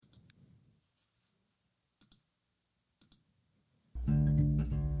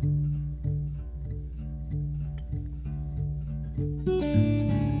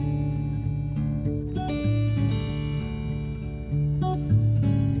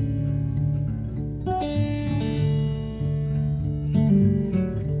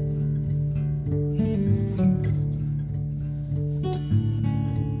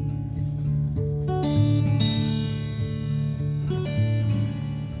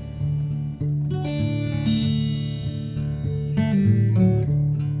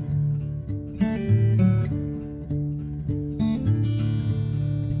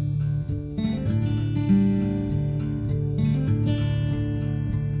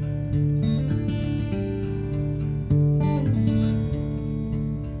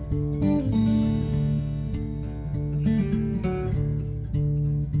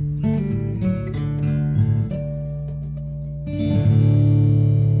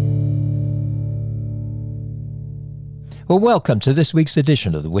Well, welcome to this week's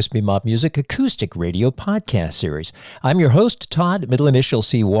edition of the Wispy Mob Music Acoustic Radio Podcast Series. I'm your host, Todd, middle initial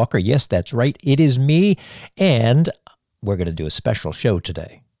C. Walker. Yes, that's right. It is me, and we're going to do a special show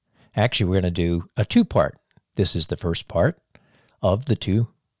today. Actually, we're going to do a two-part. This is the first part of the two.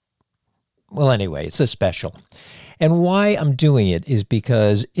 Well, anyway, it's a special. And why I'm doing it is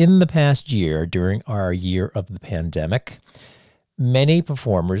because in the past year, during our year of the pandemic, many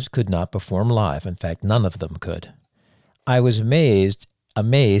performers could not perform live. In fact, none of them could. I was amazed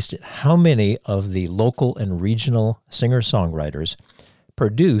at how many of the local and regional singer-songwriters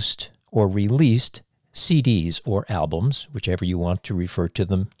produced or released CDs or albums, whichever you want to refer to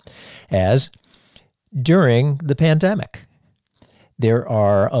them as, during the pandemic. There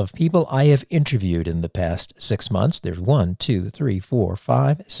are, of people I have interviewed in the past 6 months, there's 1, 2, 3, 4,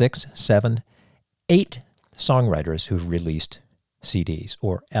 5, 6, 7, 8 songwriters who've released CDs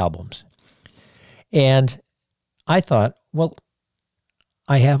or albums. And I thought, well,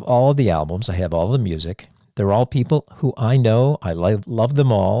 I have all of the albums, I have all the music. They're all people who I know, I love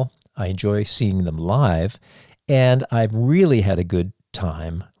them all, I enjoy seeing them live, and I've really had a good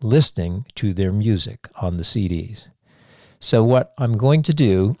time listening to their music on the CDs. So what I'm going to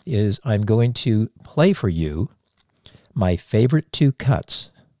do is I'm going to play for you my favorite 2 cuts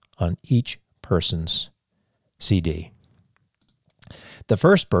on each person's CD. The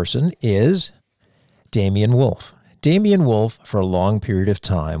first person is Damian Wolf. Damian Wolf, for a long period of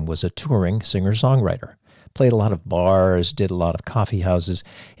time, was a touring singer-songwriter. Played a lot of bars, did a lot of coffee houses.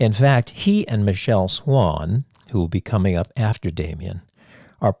 In fact, he and Michelle Swan, who will be coming up after Damian,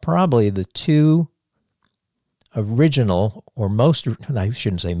 are probably the 2 original, or most, I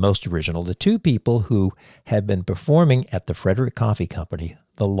shouldn't say most original, the 2 people who have been performing at the Frederick Coffee Company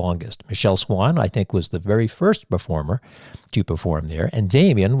the longest. Michelle Swan, I think, was the very first performer to perform there, and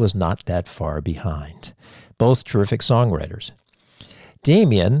Damian was not that far behind. Both terrific songwriters.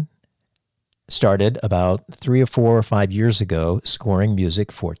 Damian started about 3 or 4 or 5 years ago scoring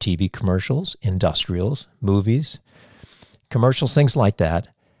music for TV commercials, industrials, movies, commercials, things like that.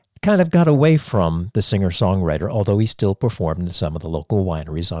 Kind of got away from the singer-songwriter, although he still performed in some of the local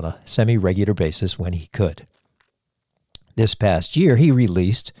wineries on a semi-regular basis when he could. This past year, he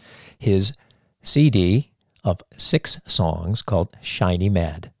released his CD of 6 songs called Shiny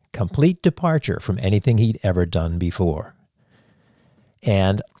Mad, complete departure from anything he'd ever done before.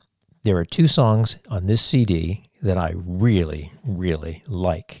 And there are 2 songs on this CD that I really, really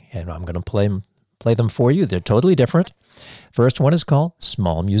like, and I'm going to play them for you. They're totally different. First one is called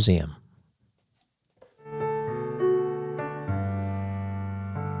Small Museum.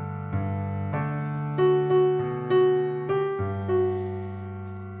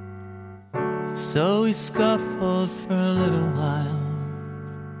 So we scuffled for a little while,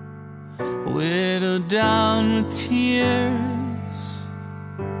 whittled down with tears,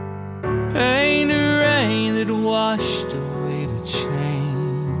 pain and rain that washed away the change.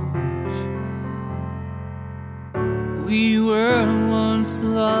 We were once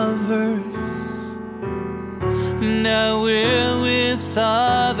lovers, now we're with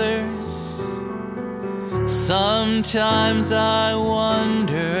others. Sometimes I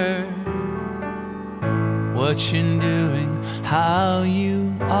wonder what you're doing, how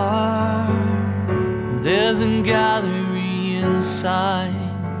you are. There's a gallery inside,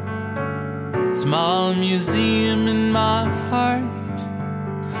 small museum in my heart.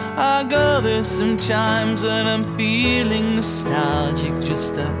 I go there sometimes when I'm feeling nostalgic,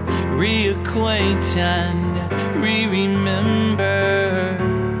 just to reacquaint and remember.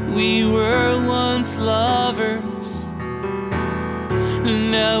 We were once lovers,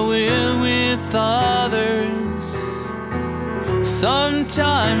 now we're with others.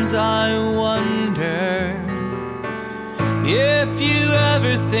 Sometimes I wonder if you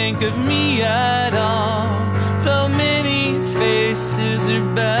ever think of me at all. Though many faces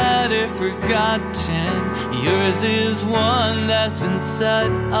are better forgotten, yours is one that's been set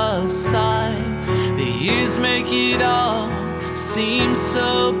aside. The years make it all seem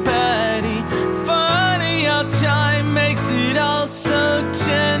so petty. Funny how time makes it all so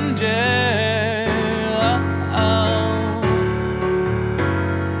tender.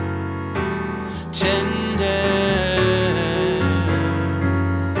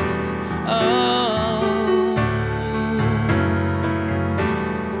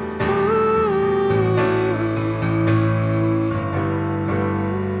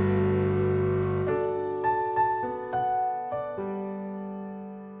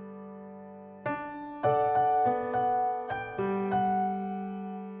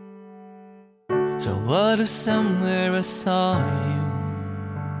 So what if somewhere I saw you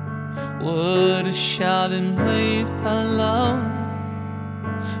would have shout and wave hello.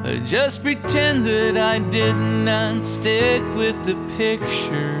 Just pretend that I did not stick with the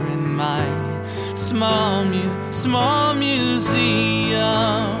picture in my small museum.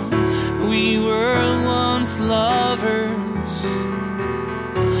 We were once lovers,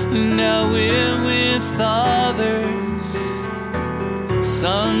 now we're with others.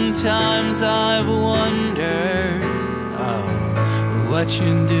 Sometimes I've wondered, what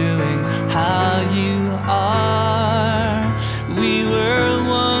you're doing, how you are. We were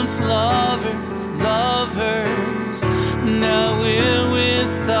once lovers, now we're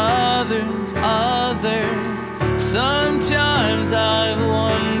with others. Sometimes I've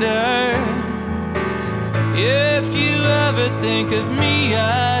wondered if you ever think of me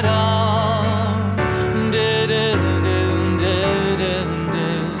at all.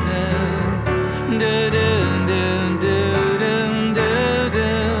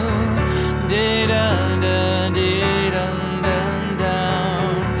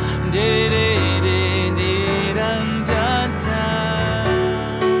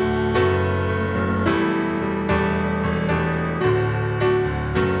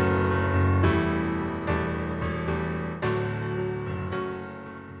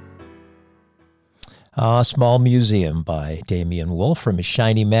 Small Museum by Damian Wolf from his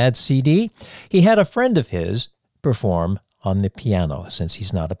Shiny Mad CD. He had a friend of his perform on the piano, since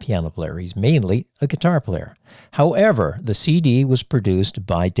he's not a piano player. He's mainly a guitar player. However, the CD was produced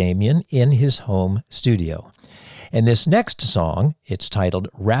by Damian in his home studio. And this next song, it's titled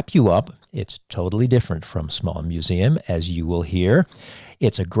Wrap You Up. It's totally different from Small Museum, as you will hear.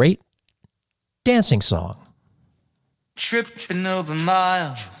 It's a great dancing song. Tripping over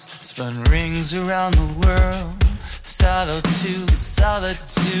miles, spun rings around the world. Solitude,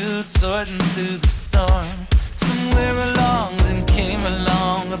 sorting through the storm. Somewhere along, then came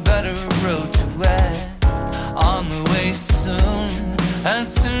along a better road to tread. On the way soon, and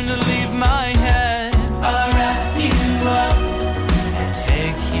soon to leave my head. I'll wrap you up and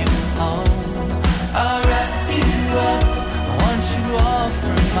take you home. I'll wrap you up, I want you all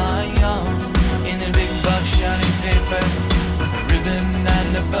for my own. In a big box, shiny paper, with a ribbon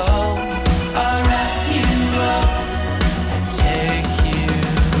and a bow. I'll wrap you up and take you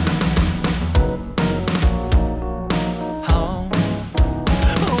home.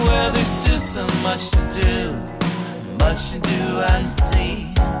 Well, there's still so much to do and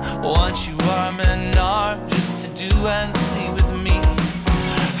see. Want you arm in arm just to do and see with me.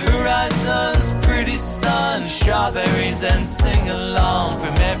 Horizons, pretty sun, strawberries and sing along.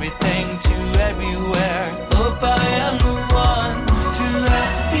 From everything to everywhere, hope I am the one to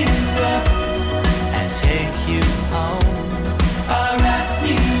wrap you up and take you home. I'll wrap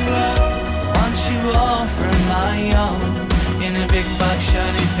you up, want you all for my own. In a big box,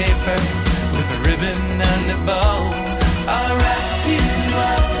 shiny paper, with a ribbon and a bow. I'll wrap you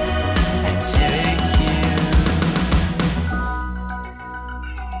up and take you.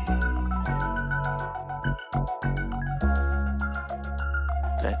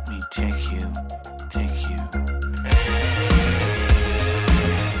 Let me take you.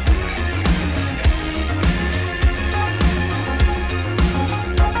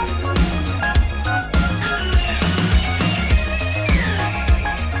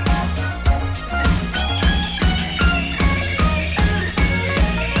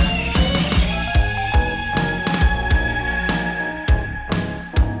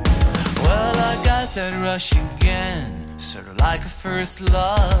 That rush again, sort of like a first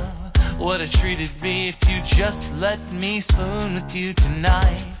love. What a treat it'd be if you just let me spoon with you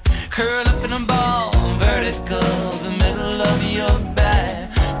tonight. Curl up in a ball, vertical, the middle of your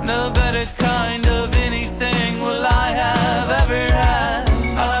bed. No better kind of anything will I have ever had.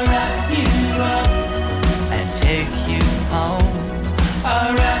 I'll wrap you up and take you home.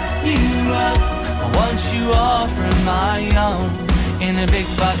 I'll wrap you up, I want you all for my own. In a big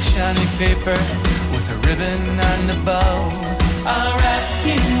box, shiny paper, with a ribbon and a bow. I'll wrap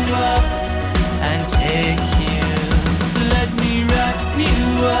you up and take you. Let me wrap you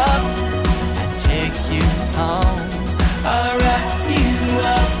up and take you home. I'll wrap you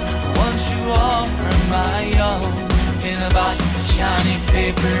up, I want you all for my own. In a box of shiny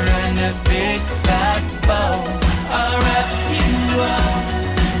paper and a big fat bow. I'll wrap you up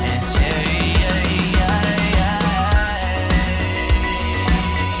and take you.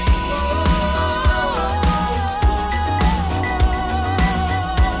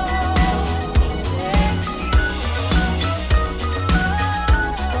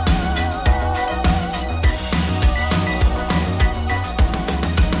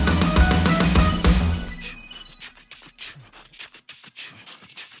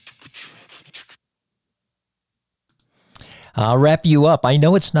 I'll wrap you up. I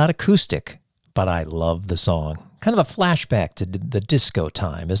know it's not acoustic, but I love the song. Kind of a flashback to the disco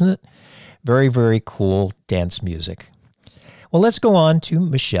time, isn't it? Very, very cool dance music. Well, let's go on to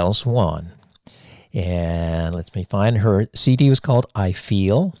Michelle Swan. And let me find her CD was called I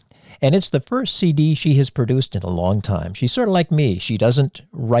Feel. And it's the first CD she has produced in a long time. She's sort of like me. She doesn't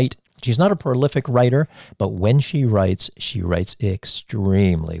write. She's not a prolific writer, but when she writes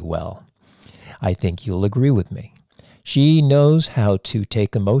extremely well. I think you'll agree with me. She knows how to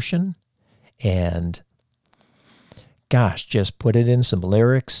take emotion and, gosh, just put it in some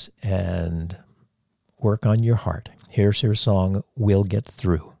lyrics and work on your heart. Here's her song, We'll Get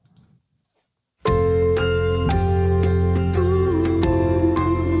Through.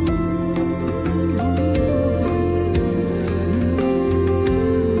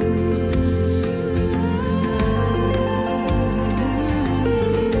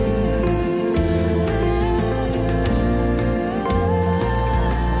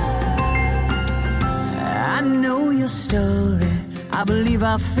 I believe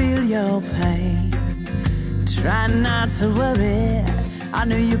I feel your pain. Try not to worry, I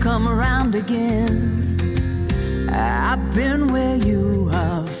know you come around again. I've been where you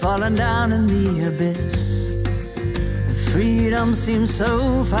are, fallen down in the abyss. Freedom seems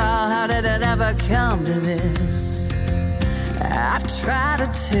so far, how did it ever come to this? I try to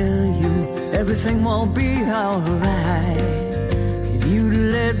tell you everything won't be alright. If you'd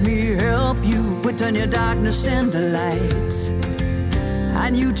let me help you, we'd turn your darkness into light.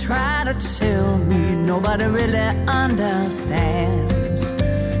 And you try to tell me nobody really understands.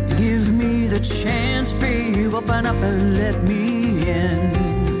 Give me the chance, babe, open up and let me in.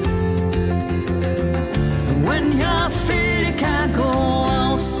 When you feel you can't go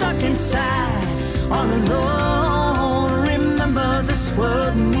on, stuck inside, all alone, remember this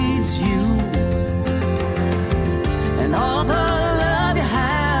world needs you. And all the love you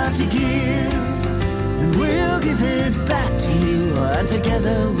have to give, and we'll give it back to you. And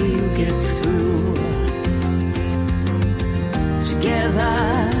together we'll get through.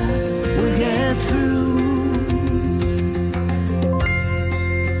 Together we'll get through.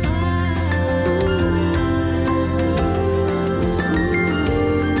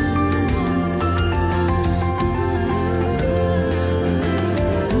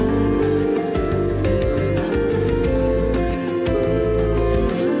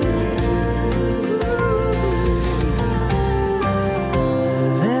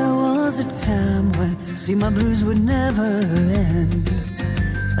 See, my blues would never end.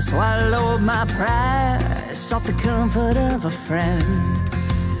 I swallowed my pride, sought the comfort of a friend.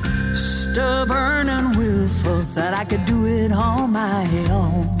 Stubborn and willful, that I could do it on my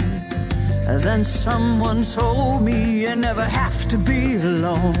own. Then someone told me you never have to be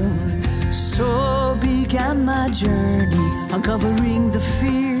alone. So began my journey, uncovering the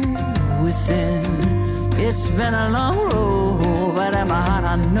fear within. It's been a long road, but in my heart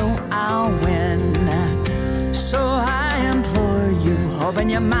I know I'll win. So I implore you, open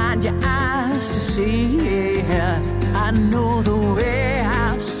your mind, your eyes to see. I know the way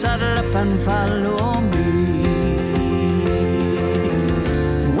out, settle up and follow me.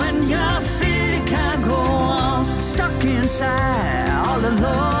 When you feel you can't go on, stuck inside, all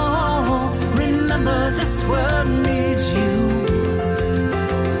alone, remember this world needs you.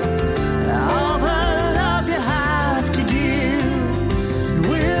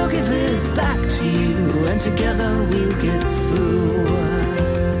 And together we'll get through.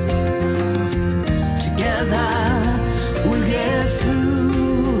 Together we'll get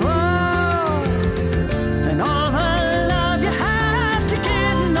through. Oh, and all the love you have to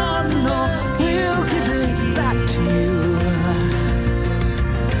give, no, we'll give it back to you.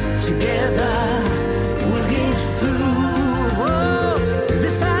 Together we'll get through. Oh,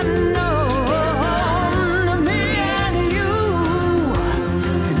 this I know.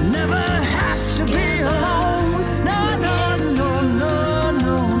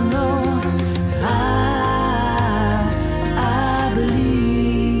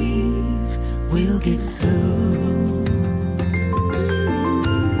 Get through.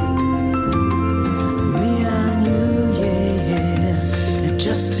 Me and you, yeah. It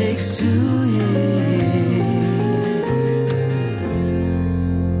just takes two, yeah.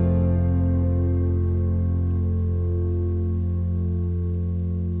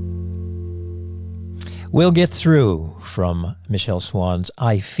 We'll Get Through from Michelle Swan's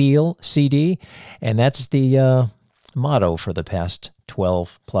I Feel CD, and that's the motto for the past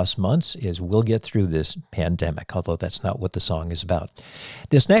 12 plus months is we'll get through this pandemic, although that's not what the song is about.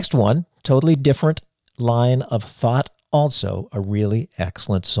 This next one, totally different line of thought, also a really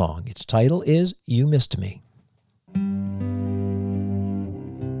excellent song. Its title is You Missed Me.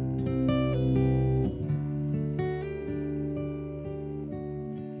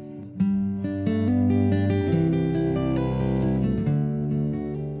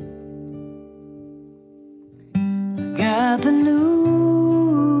 got the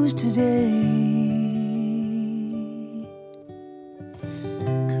news today.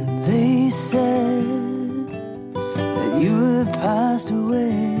 They said that you had passed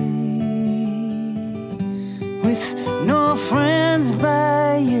away, with no friends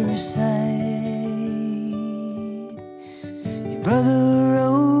by your side. Your brother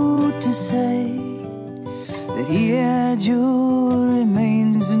wrote to say that he had your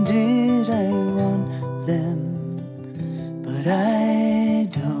remains, and did I want them? But I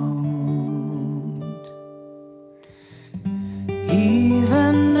don't.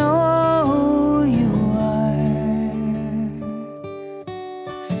 Even though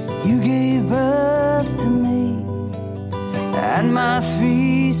you gave birth to me and my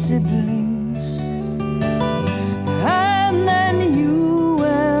 3 siblings, and then you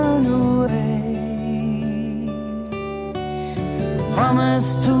went away,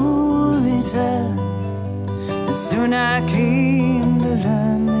 promised to return, and soon I came to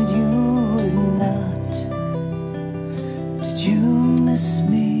learn that you would not. Did you miss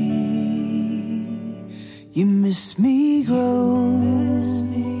me? You miss me grow,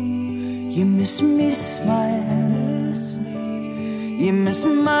 you miss me smile, you miss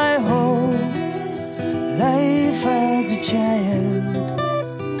my whole life as a child.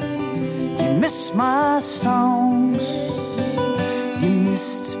 You miss my songs, you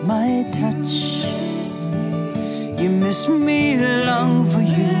missed my touch. You miss me, long for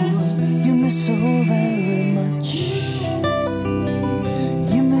you. You miss so very much.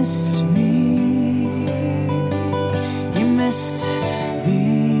 You missed me. You missed me.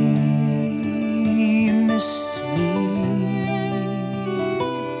 You missed me.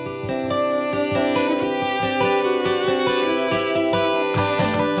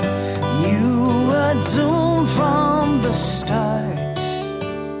 You were doomed from the start.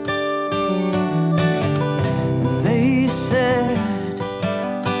 Said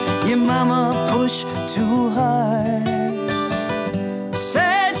your mama pushed too hard,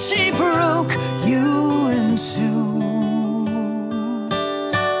 said she broke you in two.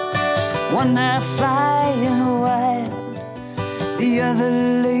 One half flying wild, the other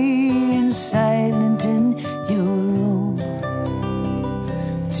laying silent in your room.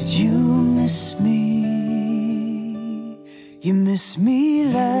 Did you miss me? You miss me,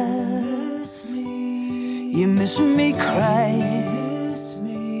 love. You miss me cry,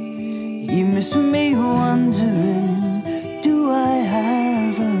 you miss me wondering, do I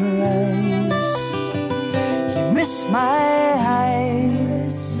have a rise? You miss my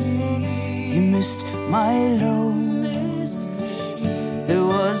highs, you missed my lows. It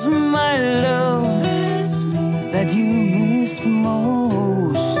was my love that you missed the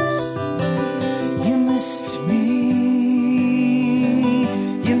most. You missed me,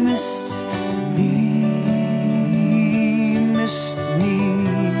 you missed me.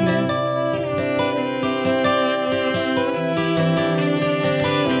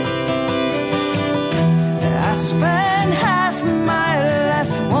 I spent half my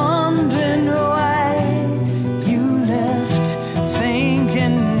life wondering why you left,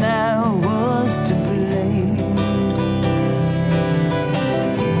 thinking I was to blame.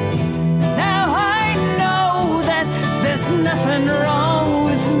 Now I know that there's nothing wrong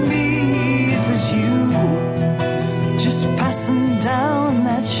with me. It was you just passing down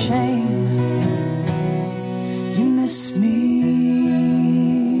that shame. You miss me.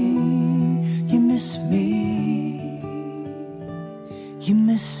 You miss me. You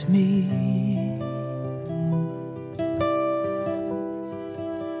miss me.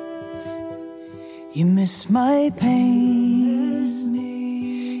 You miss my pain.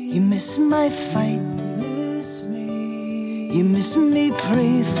 You miss my fight. You miss me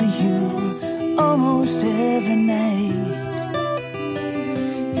pray for you almost every night.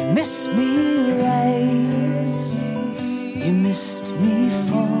 You miss me rise. You missed me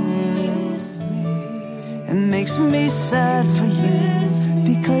fall. It makes me sad for you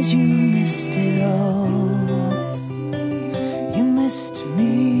because you missed it all. You missed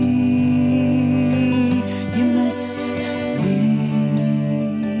me. You missed me.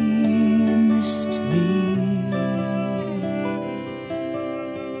 You missed me.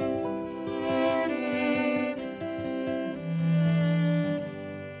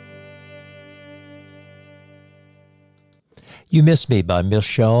 You Miss Me by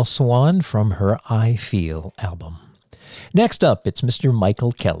Michelle Swan from her I Feel album. Next up, it's Mr.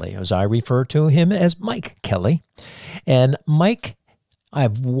 Michael Kelly, as I refer to him as Mike Kelly. And Mike,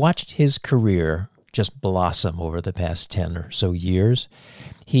 I've watched his career just blossom over the past 10 or so years.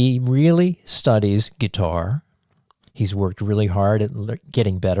 He really studies guitar. He's worked really hard at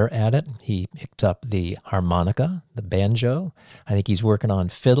getting better at it. He picked up the harmonica, the banjo. I think he's working on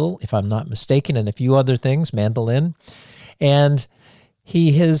fiddle, if I'm not mistaken, and a few other things, mandolin. And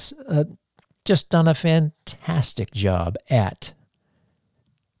he has just done a fantastic job at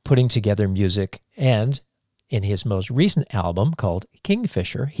putting together music. And in his most recent album called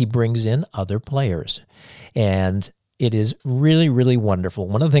Kingfisher, he brings in other players. And it is really, really wonderful.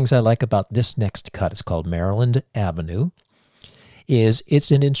 One of the things I like about this next cut, it's called Maryland Avenue, is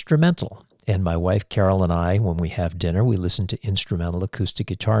it's an instrumental. And my wife Carol and I, when we have dinner, we listen to instrumental acoustic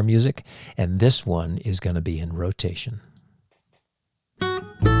guitar music. And this one is going to be in rotation.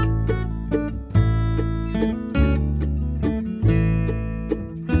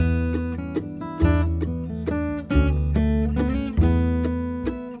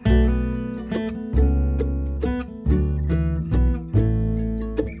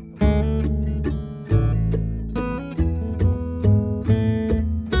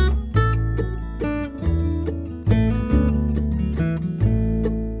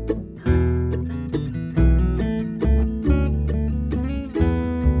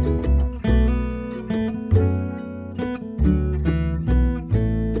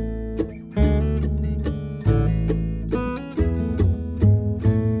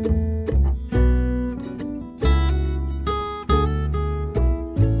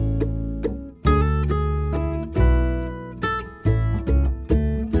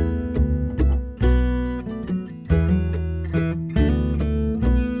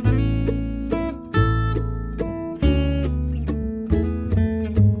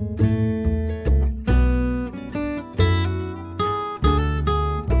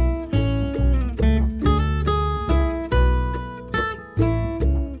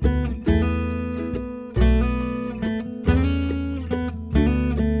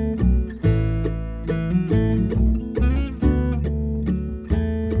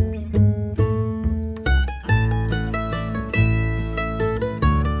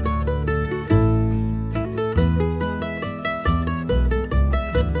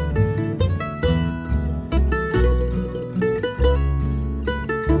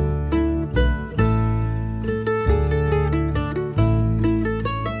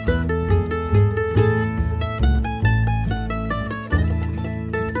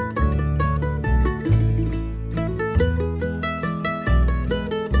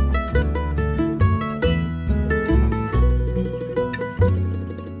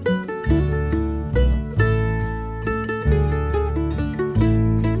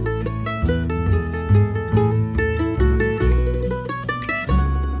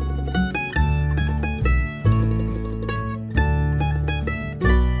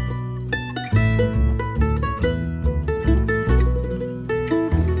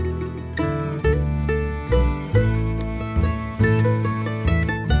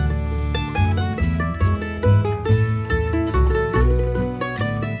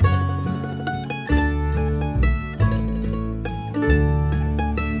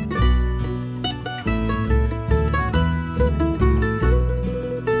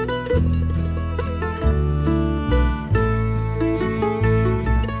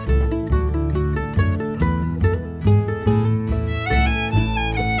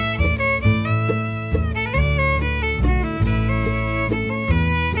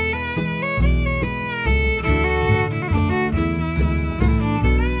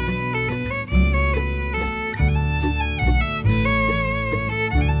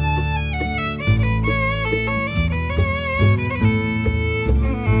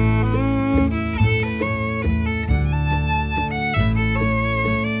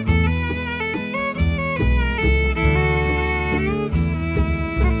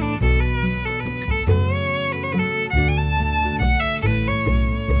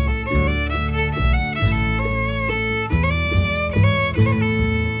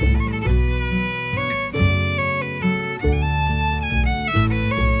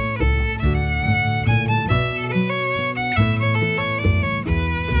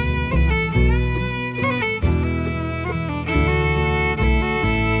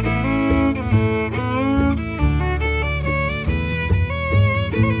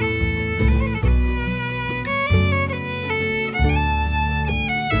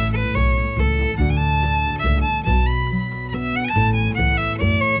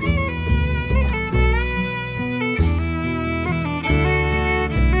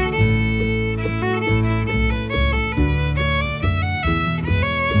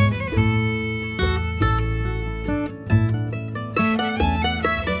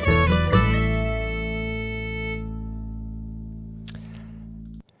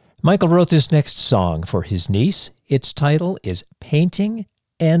 Michael wrote this next song for his niece. Its title is Painting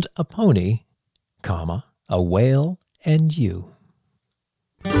and a Pony, comma, a Whale and You.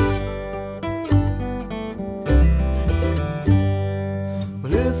 Well,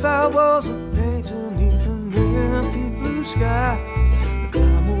 if I was a painter neath an empty blue sky, I'd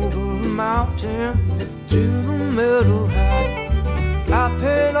climb over the mountain to the middle high. I'd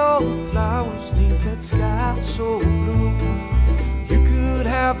paint all the flowers neath that sky so blue. You could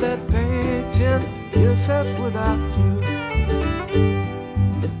have that painting, yes, that's what I'd do.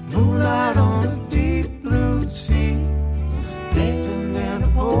 Moonlight on a deep blue sea, painting and a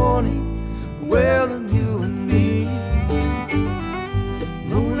pony, well, and you and me.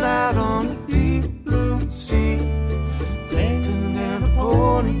 Moonlight on a deep blue sea, painting and a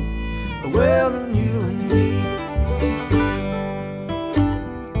pony, well, and you and me.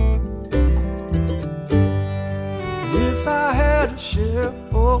 And if I had a ship,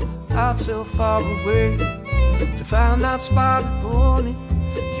 oh, I'd sail far away to find that spotted pony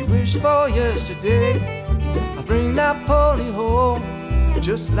you wished for yesterday. I'll bring that pony home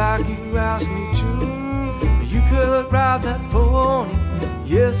just like you asked me to. You could ride that pony,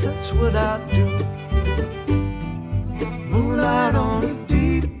 yes, that's what I'd do. Moonlight on a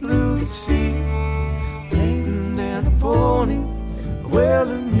deep blue sea, painting and a pony, well,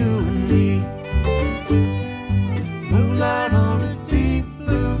 and you and me. Moonlight on a deep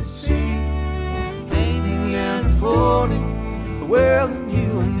blue sea, painting and a pony, well, and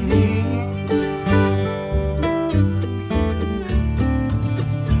you and me.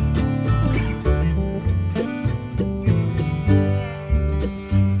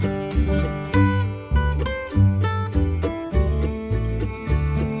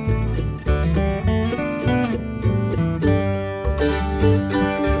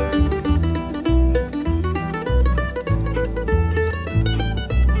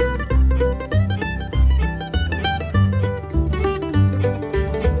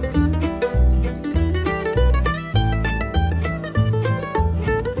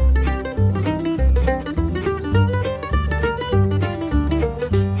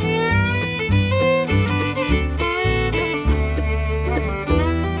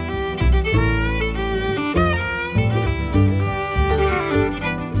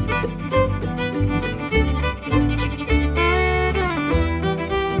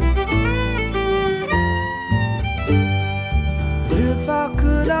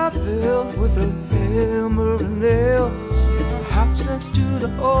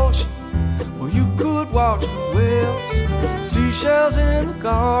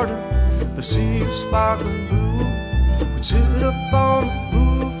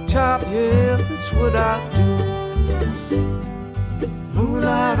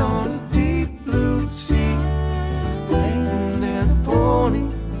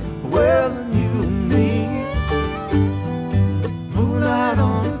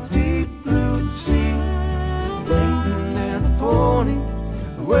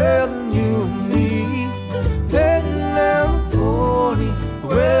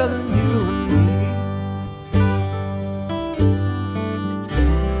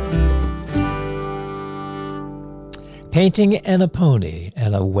 Painting and a Pony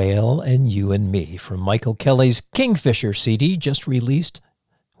and a Whale and You and Me from Michael Kelly's Kingfisher CD, just released,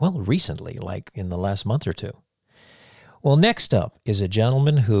 well, recently, like in the last month or two. Well, next up is a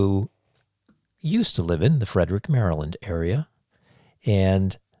gentleman who used to live in the Frederick, Maryland area.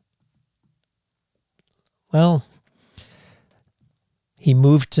 And, well, he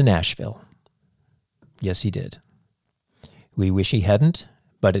moved to Nashville. Yes, he did. We wish he hadn't,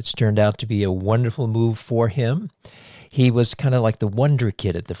 but it's turned out to be a wonderful move for him. He was kind of like the wonder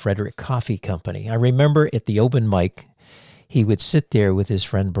kid at the Frederick Coffee Company. I remember at the open mic, he would sit there with his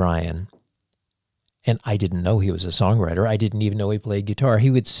friend Brian, and I didn't know he was a songwriter. I didn't even know he played guitar. He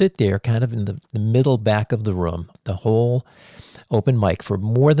would sit there kind of in the middle back of the room, the whole open mic for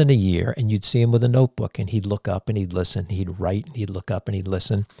more than a year, and you'd see him with a notebook, and he'd look up and he'd listen. He'd write, and he'd look up and he'd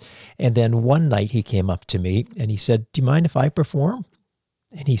listen. And then one night he came up to me, and he said, "Do you mind if I perform?"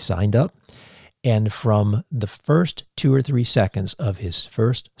 And he signed up. And from the first 2 or 3 seconds of his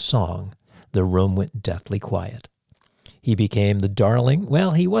first song, the room went deathly quiet. He became the darling.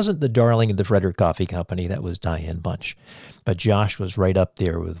 Well, he wasn't the darling of the Frederick Coffee Company. That was Diane Bunch. But Josh was right up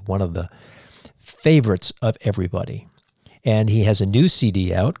there with one of the favorites of everybody. And he has a new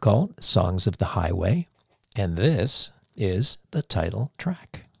CD out called Songs of the Highway. And this is the title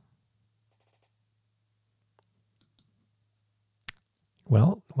track.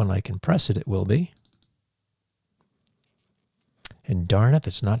 Well, when I can press it, it will be. And darn if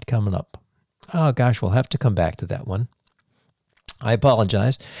it's not coming up. Oh, gosh, we'll have to come back to that one. I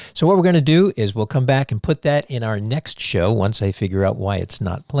apologize. So what we're going to do is we'll come back and put that in our next show once I figure out why it's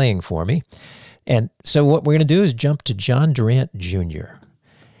not playing for me. And so what we're going to do is jump to John Durant Jr.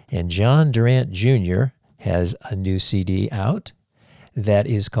 And John Durant Jr. has a new CD out that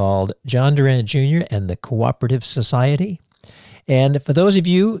is called John Durant Jr. and the Cooperative Society. And for those of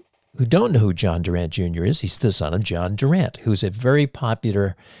you who don't know who John Durant Jr. is, he's the son of John Durant, who's a very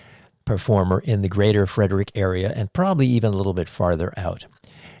popular performer in the greater Frederick area and probably even a little bit farther out.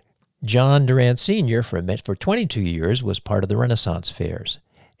 John Durant Sr. for 22 years was part of the Renaissance fairs,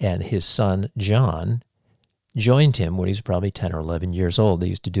 and his son John joined him when he was probably 10 or 11 years old. They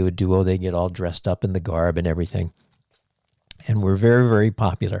used to do a duo. They get all dressed up in the garb and everything, and were very, very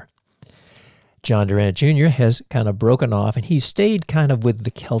popular. John Durant Jr. has kind of broken off, and he stayed kind of with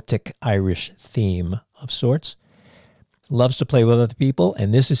the Celtic Irish theme of sorts. Loves to play with other people,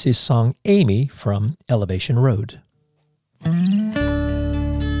 and this is his song Amy from Elevation Road.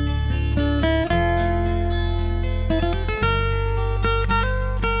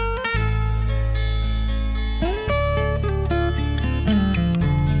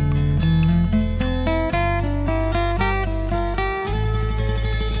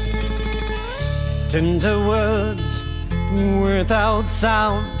 Tender words without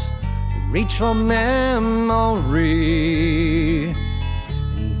sound reach for memory.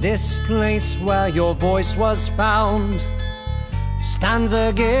 In this place where your voice was found stands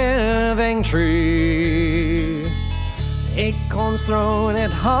a giving tree. Acorns thrown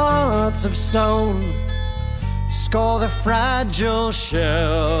at hearts of stone score the fragile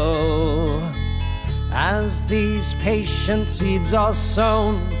shell. As these patient seeds are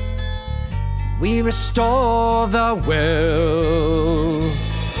sown, we restore the will.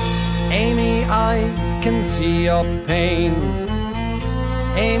 Amy, I can see your pain.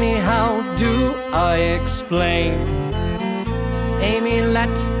 Amy, how do I explain? Amy, let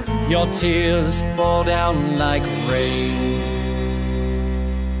your tears fall down like rain.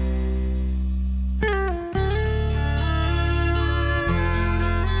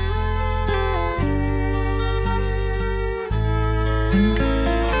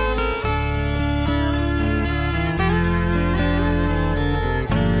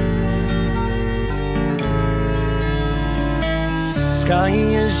 Sky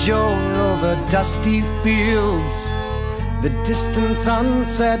azure over dusty fields, the distant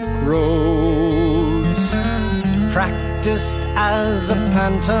sunset grows. Practiced as a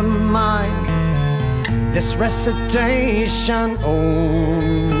pantomime, this recitation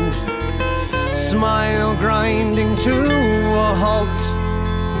owned. Smile grinding to a halt,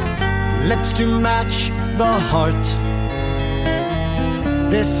 lips to match the heart.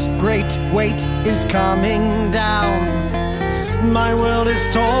 This great weight is coming down, my world is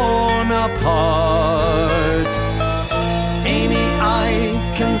torn apart. Amy, I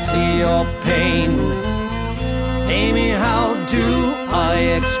can see your pain. Amy, how do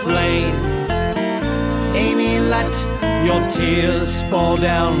I explain? Amy, let your tears fall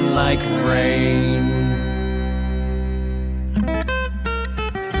down like rain.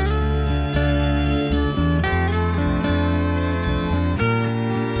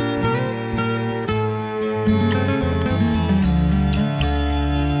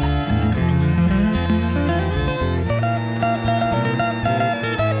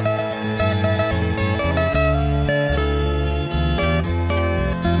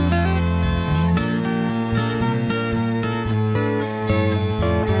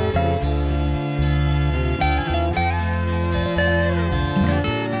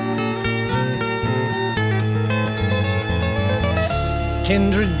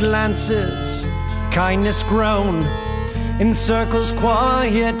 Kindred glances, kindness grown in circles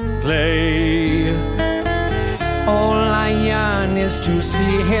quiet play. All I yearn is to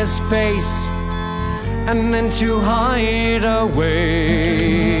see his face and then to hide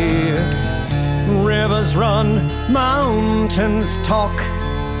away. Rivers run, mountains talk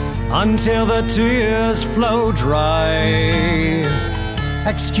until the tears flow dry.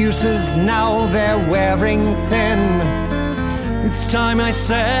 Excuses now they're wearing thin. It's time I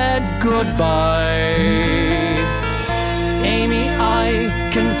said goodbye. Amy, I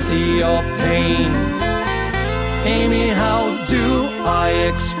can see your pain. Amy, how do I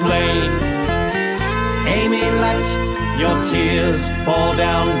explain? Amy, let your tears fall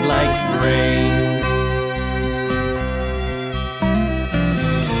down like rain.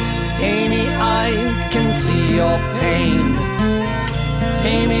 Amy, I can see your pain.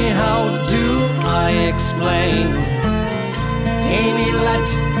 Amy, how do I explain? Amy, let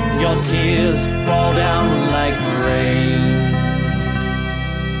your tears fall down like rain.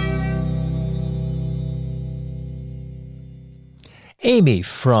 Amy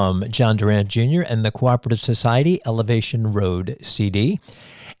from John Durant Jr. and the Cooperative Society Elevation Road CD.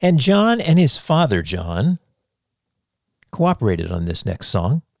 And John and his father, John, cooperated on this next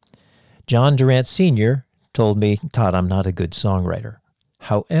song. John Durant Sr. told me, Todd, I'm not a good songwriter.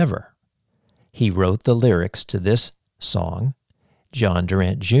 However, he wrote the lyrics to this song. John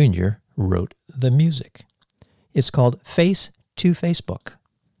Durant Jr. wrote the music. It's called Face to Facebook.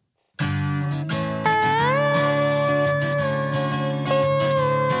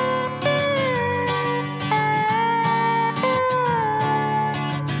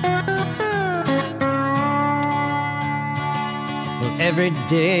 Every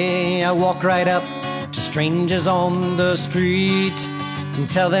day I walk right up to strangers on the street and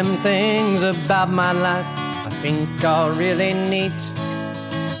tell them things about my life I think are really neat.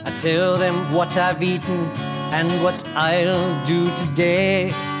 I tell them what I've eaten and what I'll do today.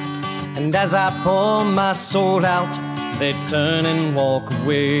 And as I pour my soul out, they turn and walk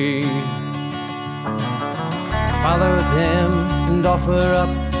away. Follow them and offer up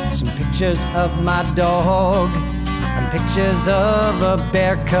some pictures of my dog and pictures of a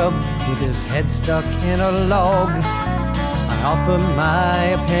bear cub with his head stuck in a log. I offer my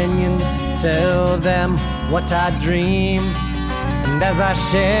opinions, tell them what I dream, and as I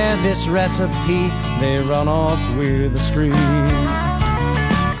share this recipe, they run off with a scream.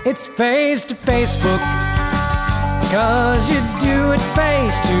 It's face to Facebook, 'cause you do it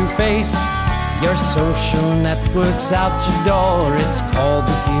face to face. Your social network's out your door. It's called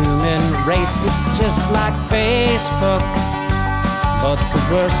the human race. It's just like Facebook. But the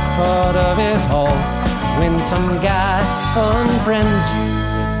worst part of it all is when some guy unfriends you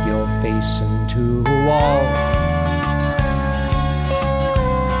with your face into a wall.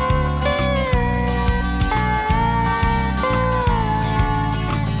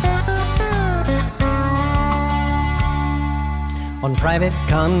 On private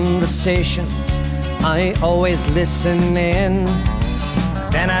conversations, I always listen in.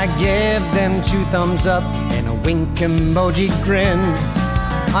 Then I give them 2 thumbs up and a wink emoji grin.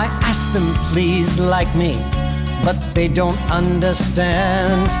 I ask them please like me, but they don't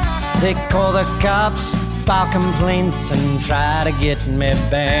understand. They call the cops, file complaints, and try to get me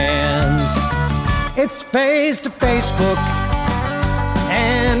banned. It's face to Facebook,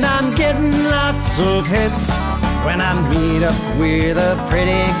 and I'm getting lots of hits when I meet up with a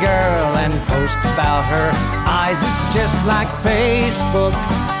pretty girl and post about her eyes. It's just like Facebook.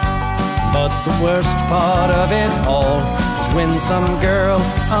 But the worst part of it all is when some girl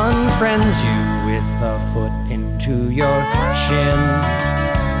unfriends you with a foot into your shin.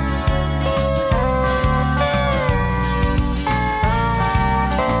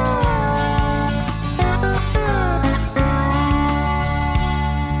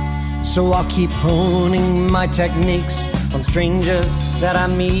 So I'll keep honing my techniques on strangers that I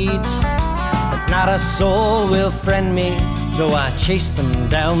meet. But not a soul will friend me, though I chase them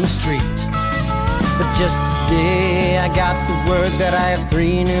down the street. But just today I got the word that I have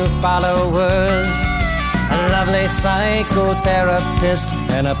 3 new followers. A lovely psychotherapist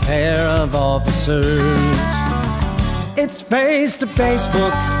and a pair of officers. It's face to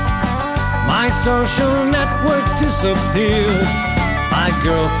Facebook. My social networks disappeared. My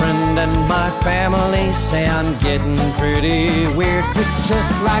girlfriend and my family say I'm getting pretty weird. It's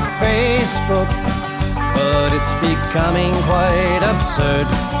just like Facebook, but it's becoming quite absurd.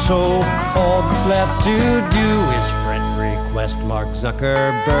 So all that's left to do is friend request Mark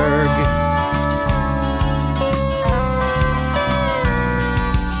Zuckerberg.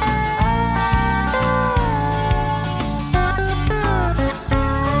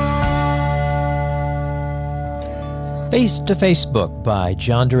 Face to Facebook by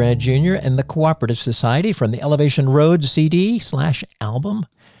John Durant Jr. and the Cooperative Society from the Elevation Road CD/album.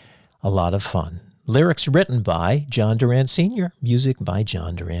 A lot of fun. Lyrics written by John Durant Sr., music by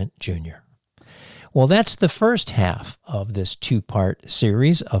John Durant Jr. Well, that's the first half of this 2-part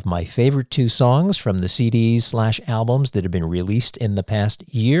series of my favorite 2 songs from the CDs/albums that have been released in the past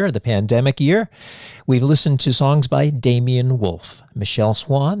year, the pandemic year. We've listened to songs by Damian Wolf, Michelle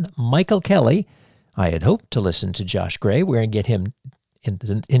Swan, Michael Kelly. I had hoped to listen to Josh Gray. We're going to get him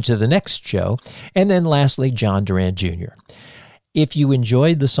into the next show. And then lastly, John Durant Jr. If you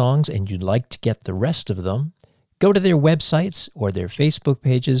enjoyed the songs and you'd like to get the rest of them, go to their websites or their Facebook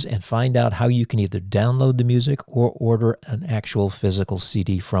pages and find out how you can either download the music or order an actual physical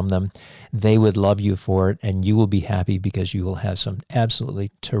CD from them. They would love you for it, and you will be happy because you will have some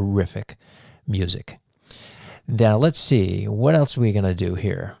absolutely terrific music. Now, let's see. What else are we going to do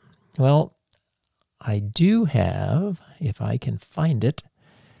here? Well, I do have, if I can find it.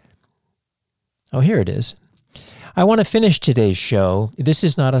 Oh, here it is. I want to finish today's show. This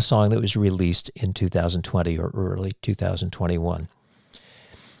is not a song that was released in 2020 or early 2021,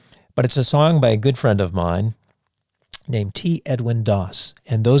 but it's a song by a good friend of mine named T. Edwin Doss.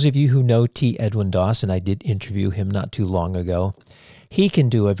 And those of you who know T. Edwin Doss, and I did interview him not too long ago, he can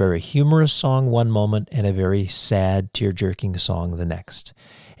do a very humorous song one moment and a very sad, tear-jerking song the next.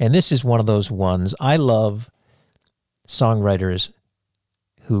 And this is one of those ones. I love songwriters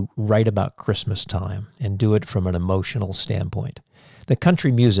who write about Christmas time and do it from an emotional standpoint. The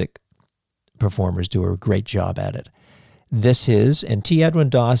country music performers do a great job at it. This is, and T. Edwin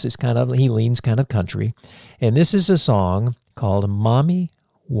Doss is he leans kind of country. And this is a song called Mommy,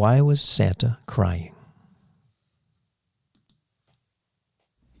 Why Was Santa Crying?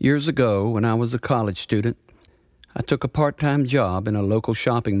 Years ago, when I was a college student, I took a part-time job in a local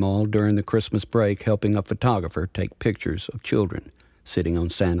shopping mall during the Christmas break, helping a photographer take pictures of children sitting on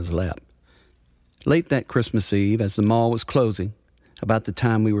Santa's lap. Late that Christmas Eve, as the mall was closing, about the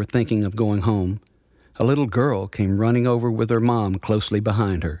time we were thinking of going home, a little girl came running over with her mom closely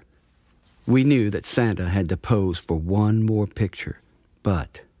behind her. We knew that Santa had to pose for one more picture,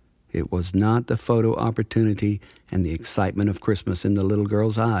 but it was not the photo opportunity and the excitement of Christmas in the little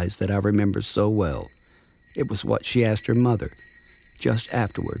girl's eyes that I remember so well. It was what she asked her mother just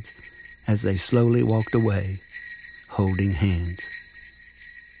afterwards as they slowly walked away, holding hands.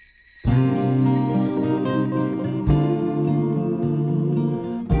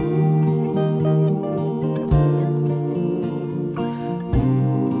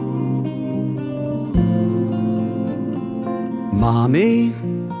 Mommy,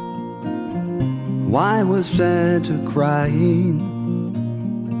 why was Santa crying?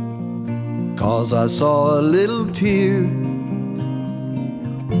 'Cause I saw a little tear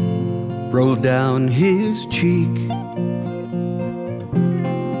roll down his cheek.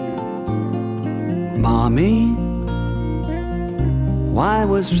 Mommy, why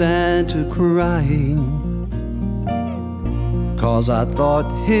was Santa crying? 'Cause I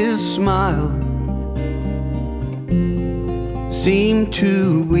thought his smile seemed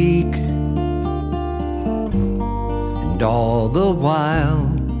too weak, and all the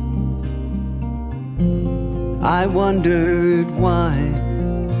while I wondered why.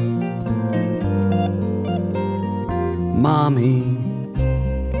 Mommy,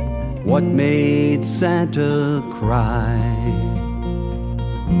 what made Santa cry?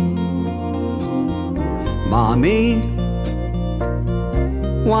 Mommy,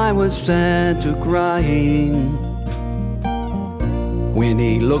 why was Santa crying? When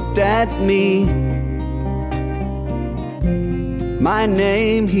he looked at me, my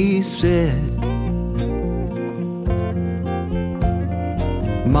name he said.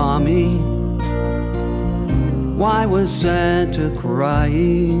 Mommy, why was Santa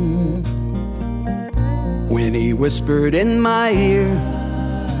crying? When he whispered in my ear,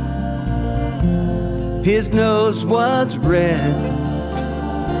 his nose was red.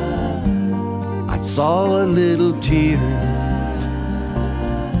 I saw a little tear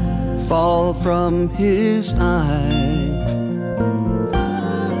fall from his eye.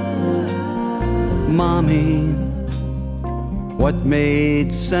 Mommy, what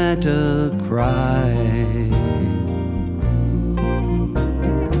made Santa cry?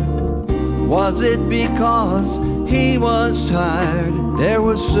 Was it because he was tired? There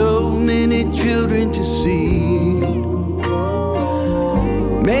were so many children to see.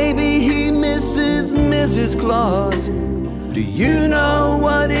 Maybe he misses Mrs. Claus. Do you know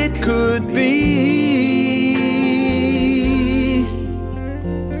what it could be?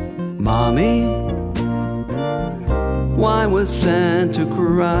 Mommy, why was Santa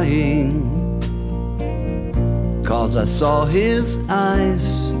crying? 'Cause I saw his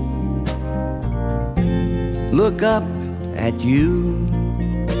eyes look up at you.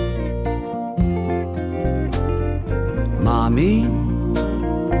 Mommy,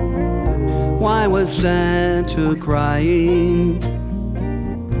 why was Santa crying?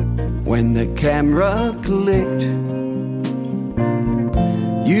 When the camera clicked,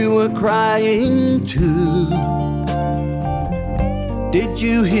 you were crying too. Did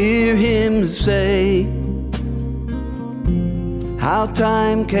you hear him say how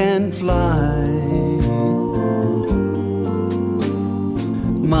time can fly?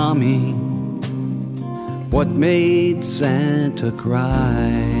 Mommy, what made Santa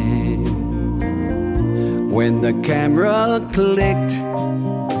cry? When the camera clicked,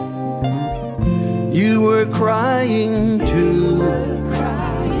 you were crying too.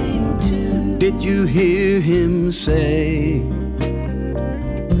 Did you hear him say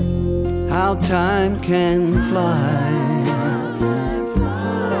how time can fly?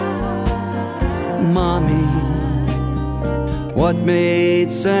 Mommy, what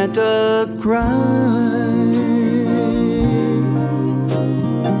made Santa cry?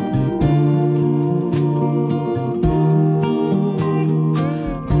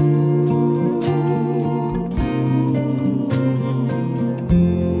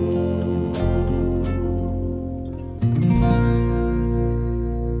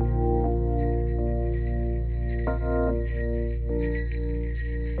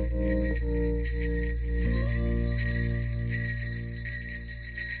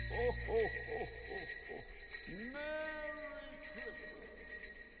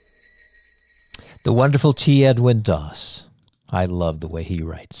 The wonderful T. Edwin Doss. I love the way he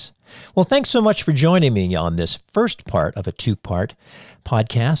writes. Well, thanks so much for joining me on this first part of a two-part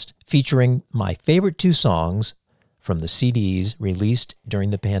podcast featuring my favorite two songs from the CDs released during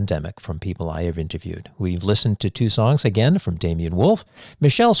the pandemic from people I have interviewed. We've listened to two songs again from Damien Wolf,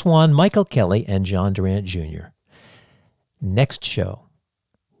 Michelle Swan, Michael Kelly, and John Durant Jr. Next show,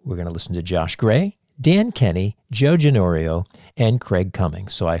 we're going to listen to Josh Gray, Dan Kenny, Joe Genorio, and Craig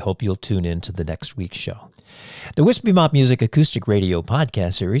Cummings. So I hope you'll tune in to the next week's show. The Wispy Mob Music Acoustic Radio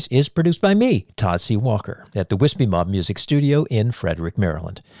podcast series is produced by me, Todd C. Walker, at the Wispy Mob Music Studio in Frederick,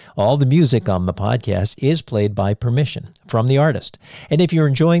 Maryland. All the music on the podcast is played by permission from the artist. And if you're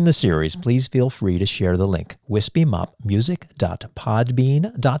enjoying the series, please feel free to share the link,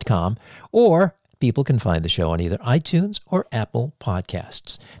 wispymopmusic.podbean.com, or people can find the show on either iTunes or Apple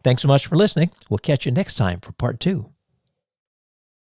Podcasts. Thanks so much for listening. We'll catch you next time for part 2.